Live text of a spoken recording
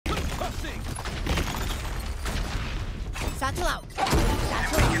Satchel out.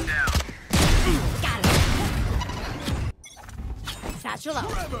 Satchel out. Got it. Satchel out.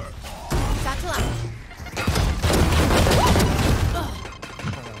 Satchel out.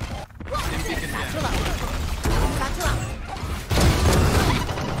 Satchel out. Satchel out.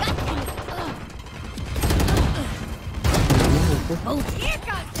 Oh, here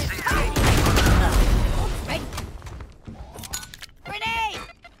comes this party! Right. Grenade!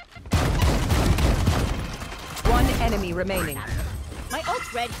 One enemy remaining. My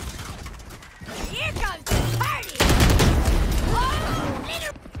ult's ready. Here comes this party! Oh,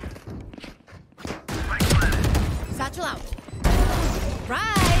 little... Satchel out.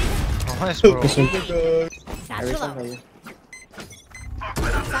 Rise! Nice, bro. Satchel out.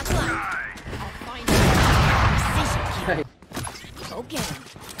 Satchel out. I'll find you. Go get him.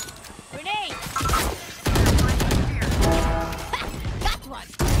 Grenade! Got one!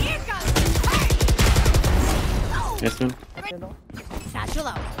 Here comes the party! Oh! Yes, man. Satchel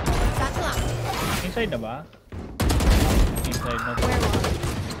out. Satchel out. Inside na ba? Inside na.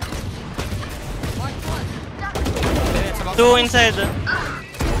 Mark one. Two inside.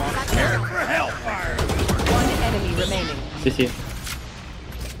 One enemy remaining. CC.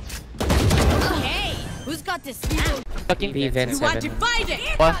 Hey! Who's got this now? Event You want to 7. fight it?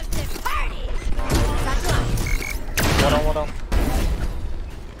 Here What? comes this party! Satchel out. Warang.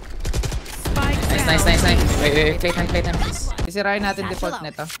 Spike down. Nice. Wait. Play time, please. Isirahin natin default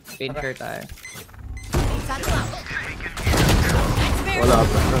nito. Painter tayo. Satchel out. That's fair. Wala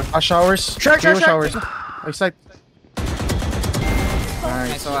pa. Showers. Shark. Showers. I sight.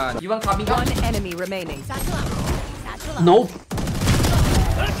 Nice one. You want coming One enemy remaining. Satchel out. Satchel out. Nope.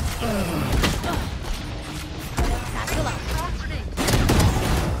 Satchel out.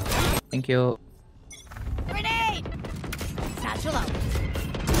 Thank you. Grenade! Satchel out.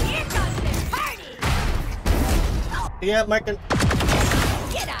 Here comes this party! Yeah, Mark. Get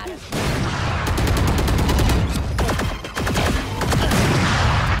out of here!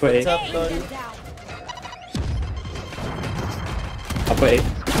 Wait. Up, Take them down. Upper 8.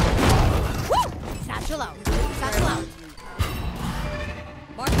 Woo! Satchel out. Satchel out.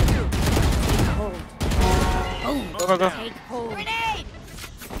 Mark two. Hold. Go. Take hold. Grenade!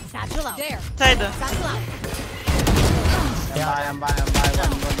 Satchel out. There. Side. Satchel out. I'm by.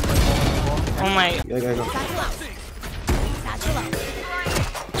 Oh my. Go. Satchel out. Satchel out.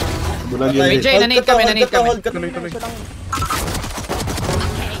 Bulag Wait, Jay, nanate kami. Tuloy. Okay.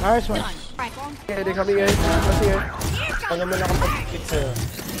 Nice one. Done. Right. Okay, di kami guys. Kasi Here pag comes naman ako pag-hit sa'yo.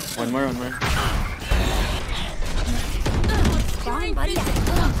 One more. Fine, buddy.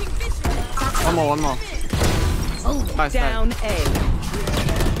 One more. Down A.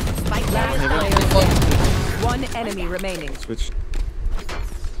 Spike Last down. player standing. One enemy remaining. Switch.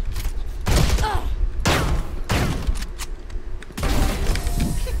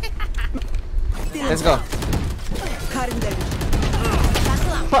 Let's go.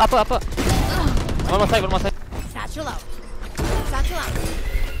 Satchel out. Apa. One more side. Satchel out. Satchel out.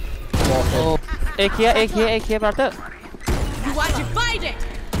 Ek here, brother. You want to fight it?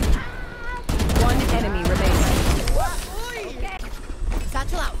 One enemy remaining. Okay.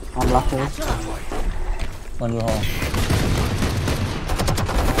 Satchel out. I'm laughing. Satchel out. One go home.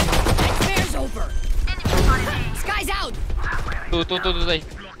 That fair's over. Sky's out. Two.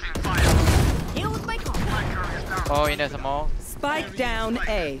 Deal with my call. Oh, in the small. Spike down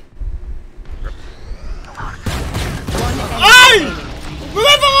A. One enemy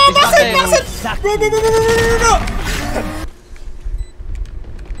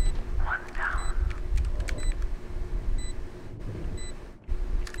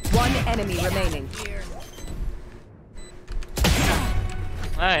One enemy remaining.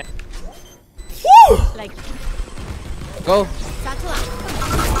 Alright. Like Go. satchel out.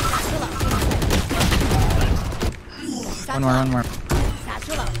 Satchel out. Satchel One more.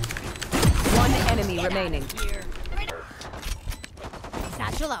 Satchel out. One enemy remaining.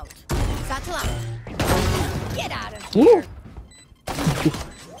 Satchel out. Satchel out. Get out of here.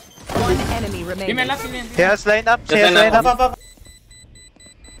 One enemy remaining. He has line up.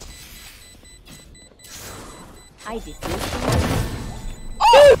 I did.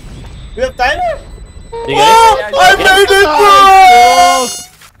 We have time? You guys? I made it, bro!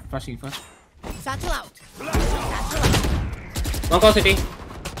 Flash. Satchel out. Satchel out. One call city.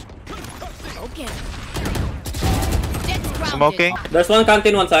 Okay. Jet's grounded. Smoking. There's one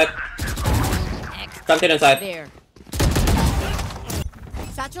canteen one side. Canteen inside. There.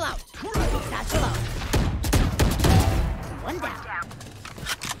 Satchel out. Satchel out. One down.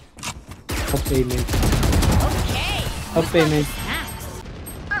 Okay, mate. Okay. Okay, mate. Snacks.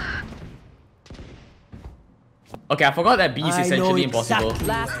 Okay, I forgot that B is essentially impossible.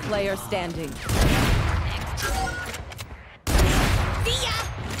 Last player standing.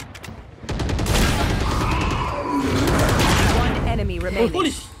 One enemy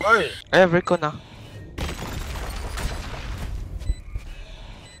remaining. I have recon now.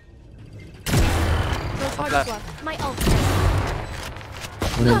 My ult.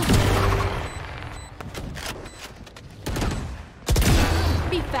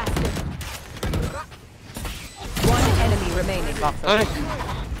 Be faster. One enemy remaining.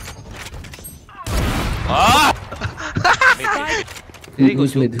 Ah!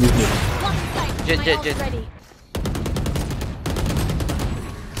 Who's mid? Jett. Ready.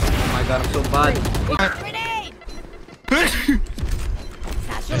 Oh my god, I'm so bad. Grenade.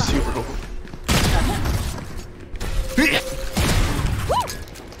 Satchel up.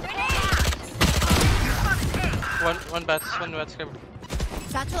 One bats cover.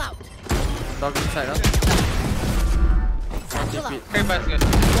 Satchel out. Dog inside, huh? Satchel out. Okay, bats good.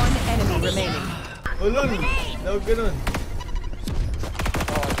 One enemy remaining. Ulun! No, ganun.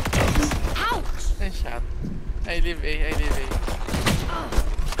 Ouch. Nice shot. I leave A.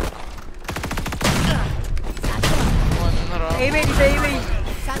 One round.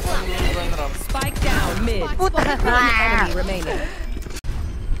 Satchel out. One round. Spike down mid. One enemy remaining.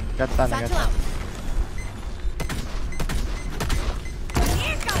 Satchel out.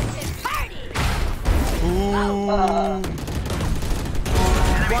 Here comes this party.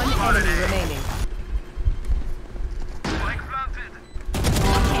 One enemy remaining.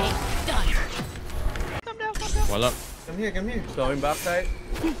 Okay, done. Wall up. Come here. Going backside.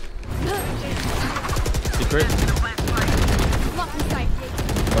 Secret. Lock inside.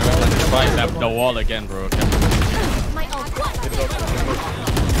 Find the wall again, bro. Okay. My ult.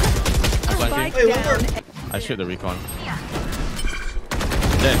 I'm Spike flanking. down. I shoot the recon.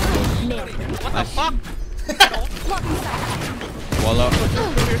 Dead. Nailed it. What the fuck? Lock inside. Wall up.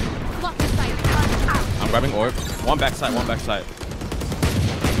 Lock inside. I'm grabbing orb. One backside.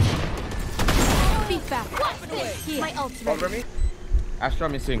 Be fast. My ult's ready. Astra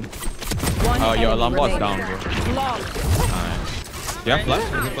missing. One Oh, your enemy alarm bot's remaining. down, bro. Flawless. Nice. Do you have flash?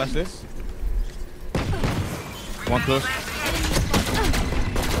 Can you flash this? One close.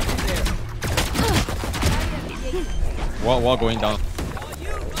 Wall going down.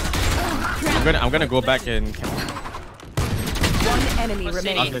 I'm gonna go back and. One enemy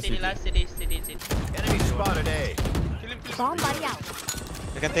remaining. City. Bomb buddy out.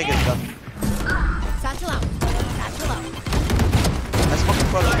 You can take it, Doc. Satchel out. Let's fucking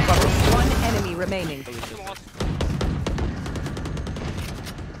follow. One enemy remaining.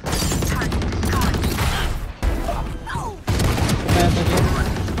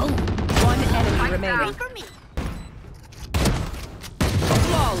 One enemy remaining. For me.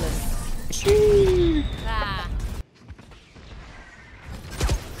 Flawless. Ah.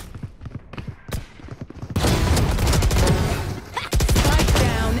 Spike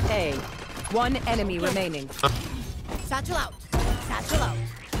down A. One enemy remaining. Satchel out.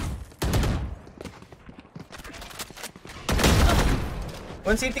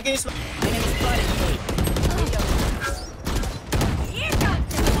 One city case. Here comes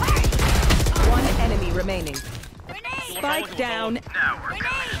this party. One enemy remaining. Grenade. Spike down.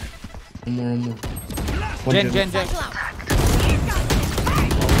 Grenade. Jen. Satchel out. Here comes this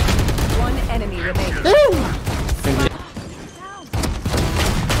party. One enemy remaining.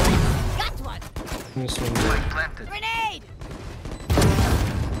 Got one. Grenade.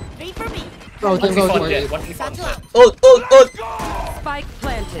 3 for me. Go. Satchel out. Ult. Spike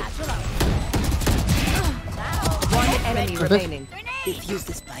planted. Satchel out. One enemy remaining. Grenade.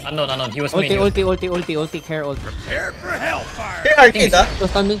 Unknown. He was Ulti, care ult. Here, arcade, ah. Go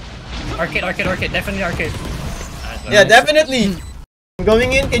stun me. Arcade. Definitely arcade. Yeah, definitely. I'm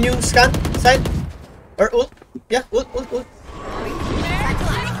going in. Can you scan side? Or ult? Yeah, ult. Satchel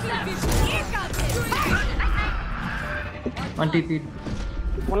out. Here comes this party. One TP.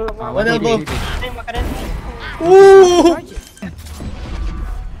 One elbow. Ooh.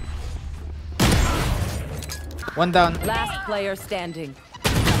 One down. Last player standing.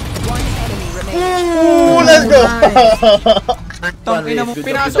 One enemy remaining. Ooh, let's go. Tangina mo,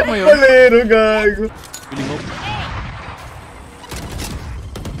 pinasok mo yun. Palero, gago.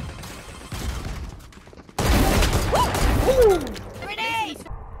 Grenade.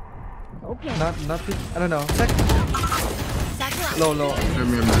 Not, I don't know. Satchel out. Low.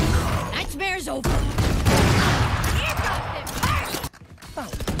 Nightmare's over. Here comes this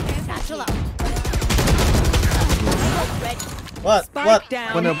party. Satchel out. Ready. What? Spike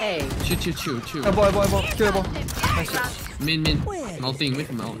down A. Chew. Elbow. Min. Melting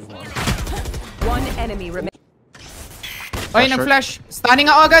with melt. One enemy remaining. Oy, nag-flash.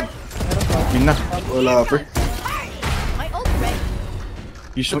 Stunning ako agad. Yun na. Wala pa. My ult ready.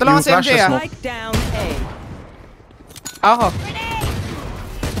 Tutulungan si MJ ah. Spike down A. Ako.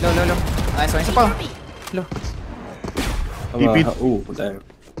 Low. Nice one. Isa pa. Low. Tipid.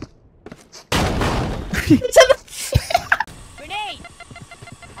 Grenade.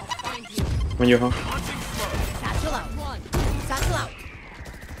 I'll find you. Man yun, ha? Satchel out. Satchel out.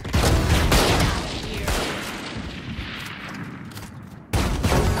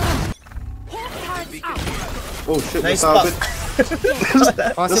 Oh shit, Nice nasabit.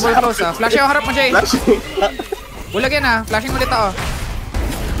 Possible close ah. Flash yung harap mo, Jay. Bulag yan ah. Flashing ulit ako.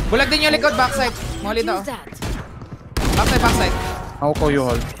 Bulag din yung likod, backside. Mulit ako. Use that. Backside. Ako ko you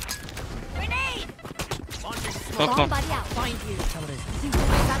hold. Grenade. Knock. Somebody out. Find you.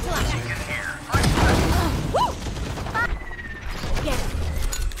 Satchel out. Woo! Get it.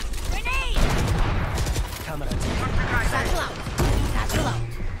 Grenade. Satchel out. Satchel out.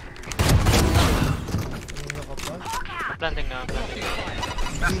 Planting na.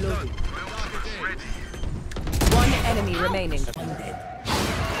 One enemy remaining.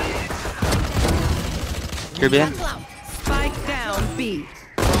 Kirby. Satchel out. Spike down B.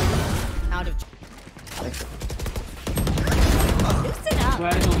 Out of. Loosen up.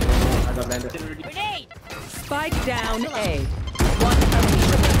 Grenade. Spike down A. One enemy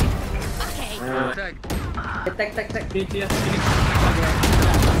remaining. Okay.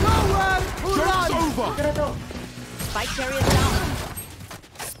 Spike carrier down.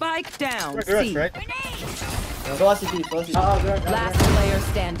 Spike down Rush, C. right? Grenade. Last player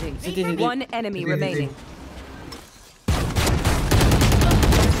standing. One enemy remaining.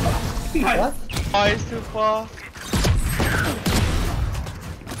 Ay, super.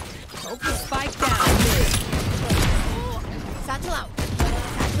 Spike down mid. Satchel out.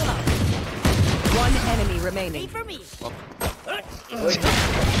 Satchel out. One enemy remaining. Wait for me.